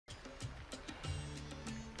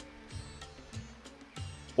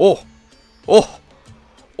Oh! Oh!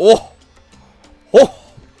 Oh! Oh!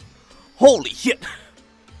 Holy shit!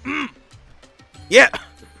 Yeah!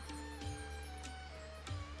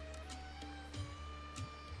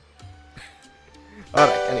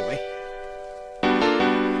 Alright, anyway.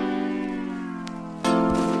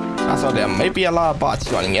 So there may be a lot of bots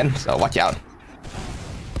joining in, so watch out.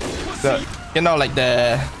 So, you know, like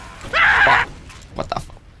the... Oh, what the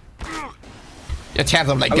fuck? Your chance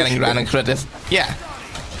of like getting random crits. Yeah.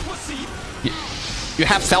 You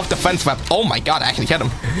have self-defense weapon. Oh my god, I actually hit him.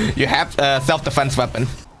 You have self-defense weapon.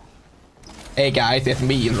 Hey guys, it's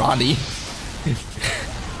me, Ronnie.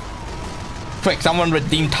 Quick, someone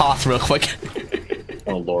redeem Toss real quick.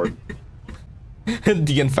 Oh lord.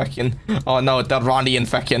 The infection. Oh no, the Ronnie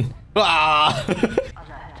infection. Ah!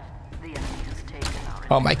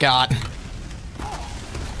 Oh my god.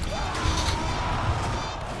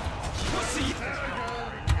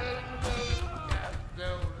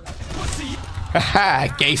 Haha,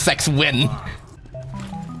 gay sex win.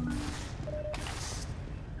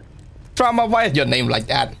 Trauma, why is your name like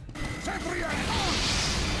that?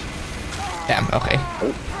 Damn, okay.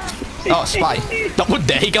 Oh, spy. Oh,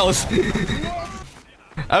 there he goes.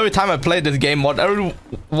 Every time I play this game mode,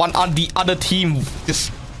 everyone on the other team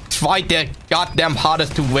just try their goddamn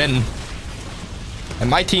hardest to win. And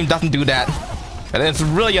my team doesn't do that. And it's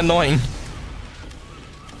really annoying.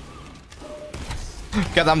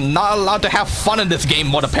 Because I'm not allowed to have fun in this game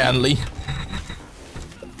mode, apparently.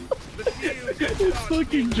 It's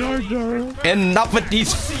fucking Jar Jar. Enough with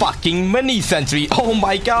these fucking mini sentry. Oh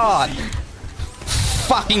my god.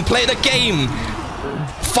 Fucking play the game.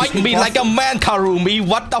 Fight me like a man, Karumi.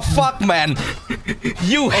 What the fuck, man?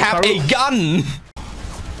 You have a gun.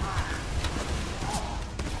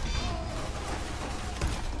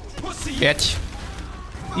 Bitch.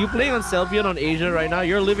 You playing on Selbion on Asia right now,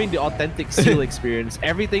 you're living the authentic SEAL experience.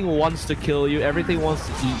 Everything wants to kill you, everything wants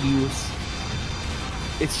to eat you.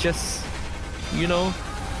 It's just, you know,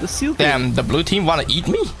 the SEAL thing. Damn, the blue team wanna eat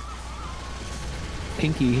me?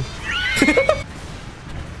 Pinky.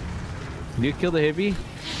 Did you kill the heavy?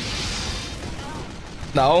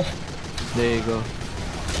 No. There you go.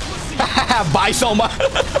 Bye, Soma.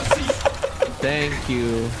 Thank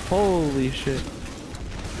you. Holy shit.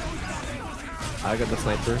 I got the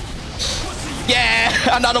sniper. Yeah,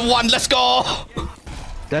 another one. Let's go.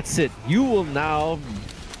 That's it. You will now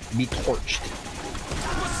be torched.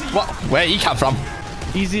 What? Where he come from?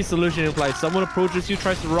 Easy solution implies someone approaches you,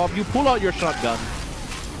 tries to rob you, pull out your shotgun.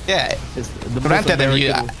 Yeah. It's the Granted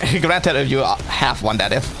if you have one,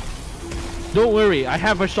 that is. Don't worry, I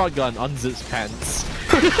have a shotgun. Unzips pants.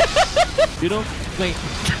 You know, like.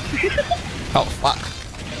 Oh fuck.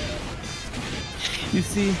 You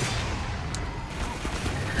see.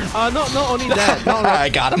 Not only that. Not I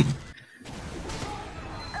got him.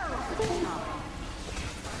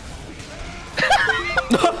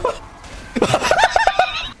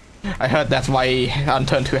 I heard that's why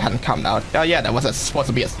Unturned 2 hadn't come out. Oh yeah, that was supposed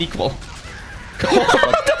to be a sequel.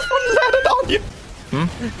 That one landed on you.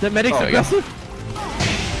 The medic's aggressive.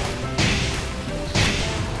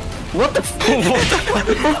 What the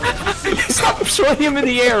f- Stop throwing him in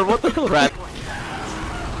the air. What the hell, rat?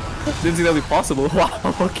 Didn't see that be possible. Wow,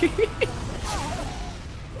 okay.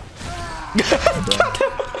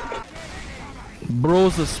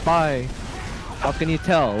 Bro's a spy. How can you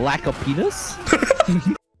tell? Lack of penis?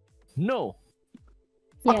 No.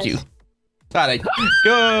 Fuck you. Alright,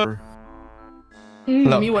 go.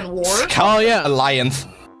 Me went war? Oh yeah. Alliance.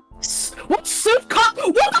 What's Silcock?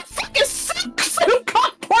 What the fuck is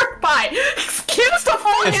Silcock pork pie? Excuse the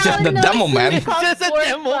fuck. It's just the demo, man. It's just a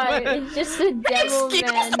demo, man. It's just a demo,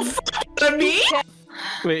 man. To me?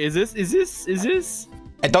 Wait, is this?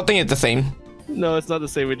 I don't think it's the same. No, it's not the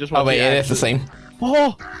same. We just Oh want wait, the it is the action. same.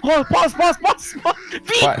 Oh, pause. What?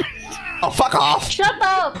 Oh, fuck off! Shut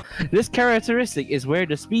up! This characteristic is where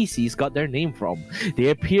the species got their name from. They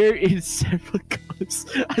appear in several colors.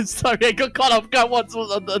 I'm sorry, I got caught off guard once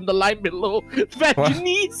was on the line below.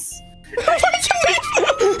 Vaginese!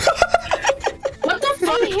 What the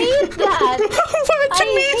fuck? I hate that! I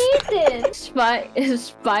hate it!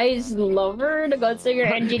 Spy's lover? The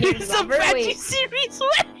Godsinger engineer's It's a lover? Veggie Wait. series!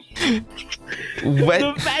 What?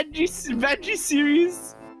 The Veggie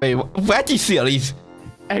series! Wait, Veggie series?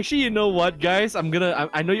 Actually, you know what, guys? I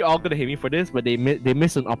know you're all gonna hate me for this, but they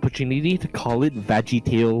missed an opportunity to call it Veggie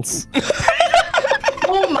Tales.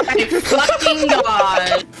 Oh my fucking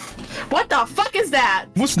god! What the fuck is that?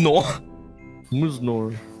 Musnor.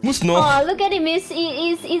 Musnor. Oh, look at him! He's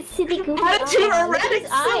sitting good. That's too erratic,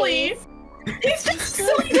 silly. He's just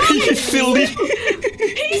silly. He's silly.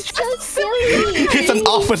 He's just silly. He's an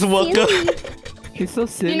office worker. He's so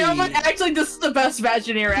silly. You know what? Actually, this is the best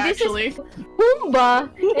Vagineer, actually.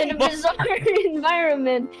 Humba in a bizarre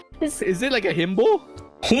environment. Is it like a himbo?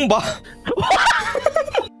 Humba.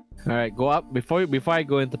 Alright, go up. Before I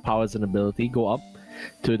go into powers and ability, go up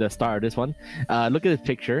to the start of this one. Look at this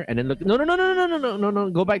picture and then look.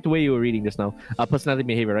 No. Go back to where you were reading just now. Personality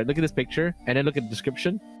behavior, right? Look at this picture and then look at the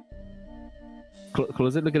description.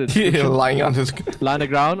 Close it. Look at it. Lying on his. Lie on the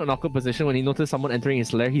ground, an awkward position. When he notices someone entering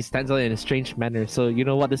his lair, he stands out in a strange manner. So you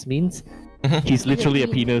know what this means? He's literally a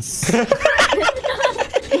penis.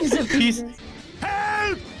 He's a He's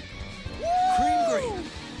Help! Cream green.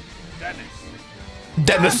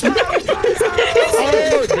 Dennis.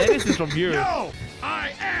 oh, Dennis is from here. No!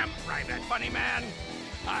 I am Private Funny Man.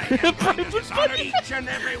 I am going to dishonor each and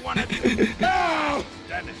every one of you. No!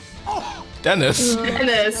 Dennis. Oh! Dennis.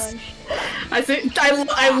 Dennis. I think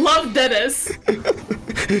I love Dennis.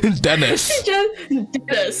 Dennis.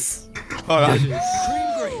 Dennis. Alright. Cream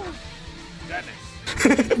green.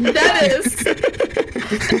 Dennis.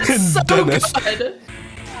 Dennis. So Dennis. good.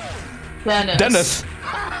 Dennis. Dennis.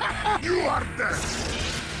 You are dead.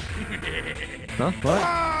 Huh? What?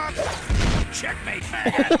 Checkmate,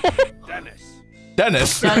 man. Dennis.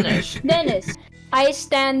 Dennis. Dennis. Dennis. I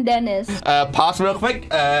stand Dennis. Pause real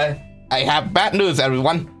quick. I have bad news,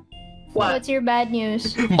 everyone. What? What's your bad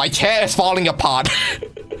news? My chair is falling apart.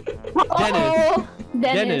 Oh,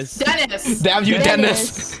 Dennis. Dennis. Damn you,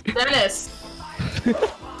 Dennis. Dennis.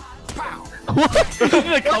 What? He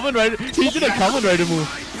did a Kamen Rider. He did a Kamen Rider move.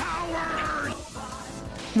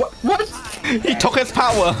 What? He took his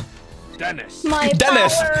power. Dennis. My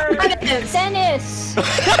Dennis. power. Dennis. Dennis.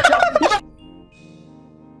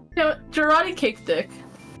 Girardi cake dick.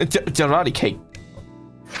 Girardi cake.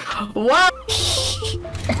 What?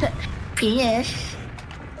 Penis.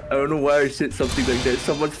 I don't know why I said something like that.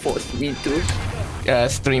 Someone forced me to.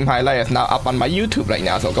 Stream highlight is now up on my YouTube right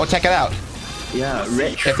now, so go check it out. Yeah,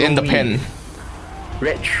 Red It's in the threw pin. me.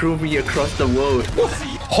 Red threw me across the world.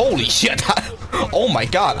 Holy shit! Oh my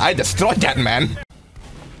god, I destroyed that man.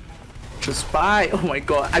 The spy. Oh my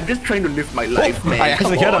god. I'm just trying to live my life, man. I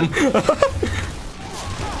actually hit Come him. on.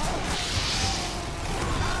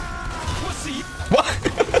 What?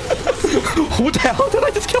 Who the hell did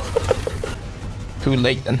I just kill? Too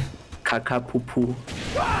late then. Kaka poo poo.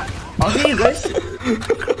 Okay, you guys.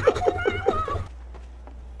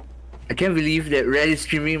 I can't believe that Red is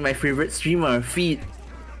streaming my favorite streamer, Feed.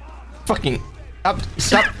 Fucking up,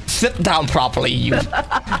 stop, sit down properly, you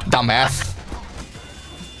dumbass.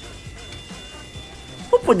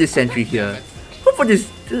 Who put this sentry here? Who put this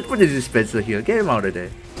dispenser here? Get him out of there.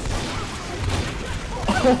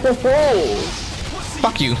 Oh,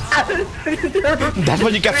 Fuck you. That's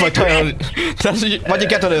what you get for turn. That's what you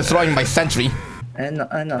get for destroying my sentry. I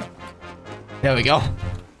know. There we go.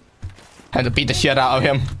 Had to beat the shit out of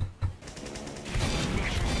him.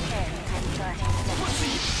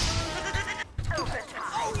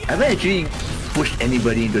 I haven't actually pushed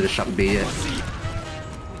anybody into the shark bay yet.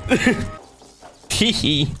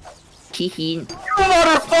 Hehe. You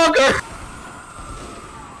motherfucker!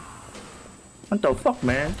 What the fuck,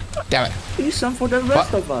 man? Damn it. Use some for the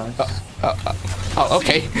rest What? of us. Oh,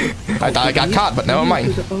 okay. I thought I got caught, but never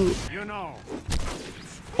mind. You know.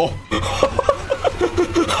 Oh.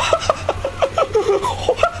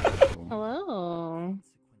 Hello.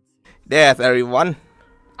 There's everyone.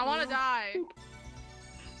 I wanna die.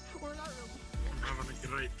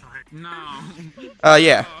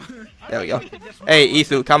 Yeah. There we go. Hey,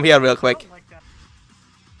 Isu, come here real quick.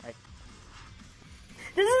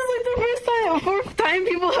 This is like the fourth time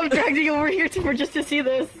people have dragged me over here for just to see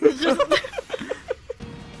this. It's just.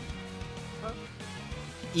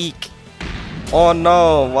 Eek. Oh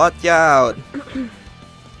no, watch out.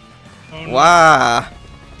 Wow.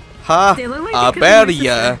 Huh? They look like A they could be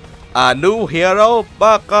your barrier. A new hero,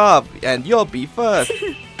 buck up, and you'll be first.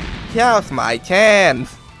 Here's my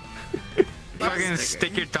chance. Fucking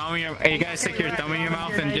stick your thumb in your. Hey, you guys stick your thumb in your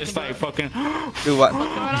mouth and just like fucking. Do what?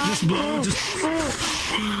 Just blow. Just.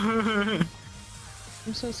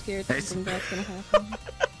 I'm so scared that something bad's gonna happen.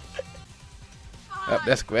 Oh,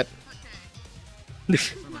 that's good.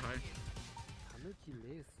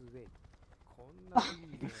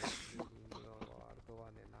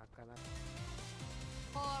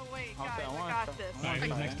 Oh wait, guys, Okay, I got this. Alright,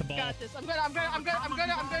 who's next to ball? Got this. I'm gonna dump.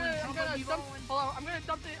 Hold on, I'm gonna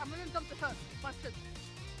dump the mustard.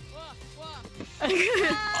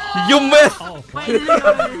 You missed! Oh,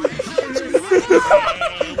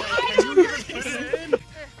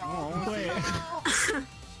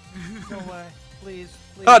 No way. Please.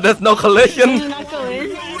 Oh, there's no collision. Not go in.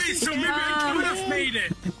 Wait, so maybe I could have made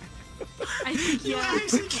it. I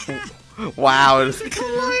think yeah. Wow.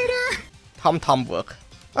 Tom work.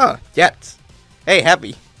 Oh, jets. Hey,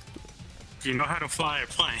 Happy. Do you know how to fly a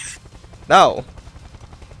plane? No.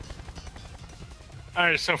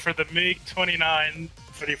 Alright, so for the MiG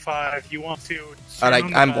 2935, you want to... Alright,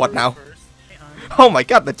 I'm bored now. Oh my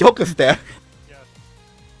god, the Joker's there.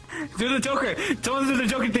 Do the Joker! Don't do the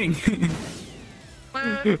Joker thing!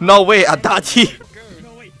 No way, Adachi.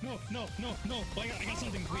 No, wait, no. I got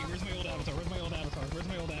something. Wait, where's my old avatar?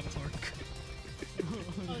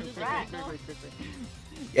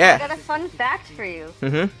 Yeah. I got a fun fact for you.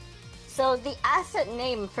 So the asset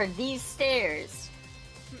name for these stairs,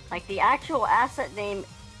 like the actual asset name,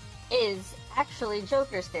 is actually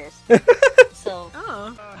Joker stairs. So.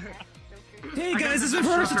 Oh. Hey guys, this is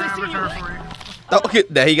my first Oh, okay,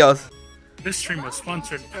 there he goes. This stream was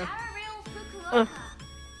sponsored.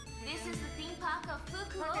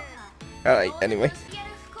 Alright, anyway.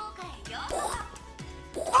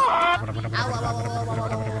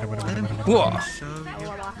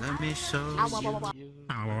 Let me show you.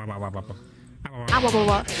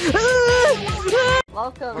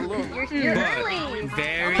 Welcome. You're early.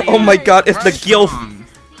 Oh my god, it's the Gilf.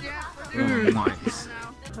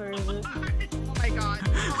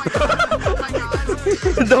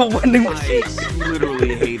 The winning machine. I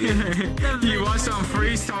literally hate it. You want some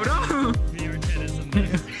free soda?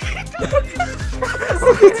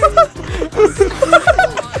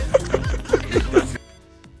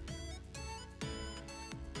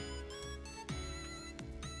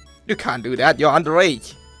 You can't do that, you're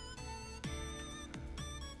underage.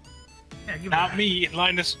 Not me,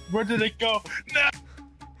 Linus. Where did it go? No!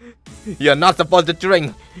 You're not supposed to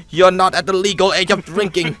drink. You're not at the legal age of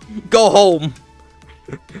drinking. Go home.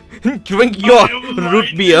 Drink your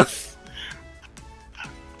root beer.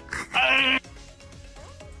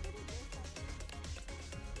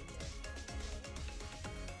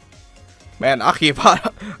 Man,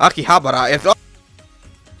 Akihabara is...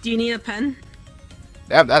 Do you need a pen?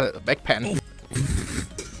 Damn, that is a big pen.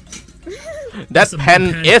 That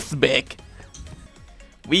pen is big.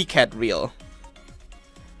 We can't real.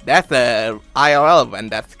 That's a IRL when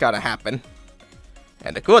that's gonna happen.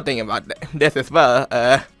 And the cool thing about this as well,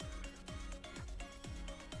 there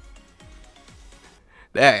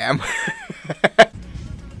I am.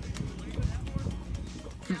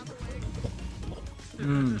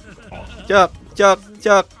 Chuck.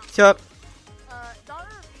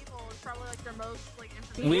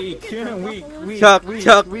 Weak. Chuck.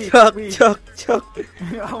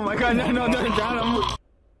 Oh my god, no, don't drown him.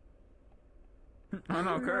 Oh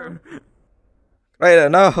no, curve.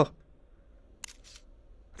 Right, no.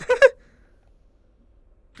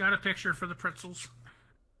 Got a picture for the pretzels.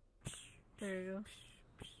 There you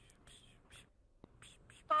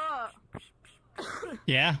go.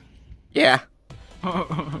 Yeah. Yeah.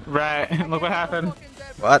 Right, look what happened.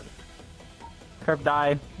 What? Curve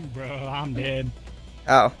died. Bro, I'm dead.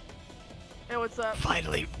 Oh. Hey, what's up?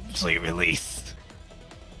 Finally released.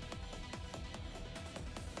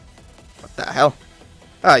 What the hell?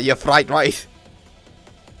 Ah, you're fried rice.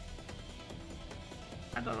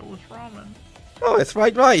 I thought it was ramen. Oh, it's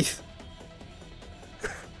fried rice.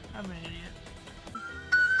 I'm an idiot.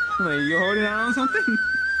 Wait, you holding on something?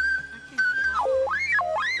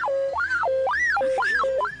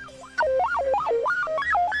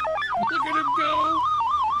 Look at him go.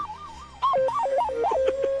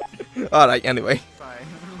 Alright, anyway.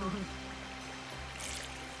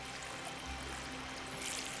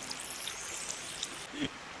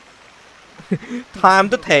 Time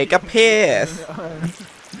to take a piss.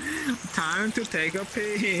 Time to take a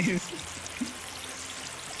piss.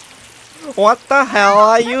 What the hell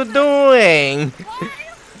are you doing?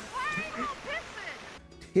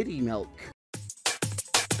 Titty milk.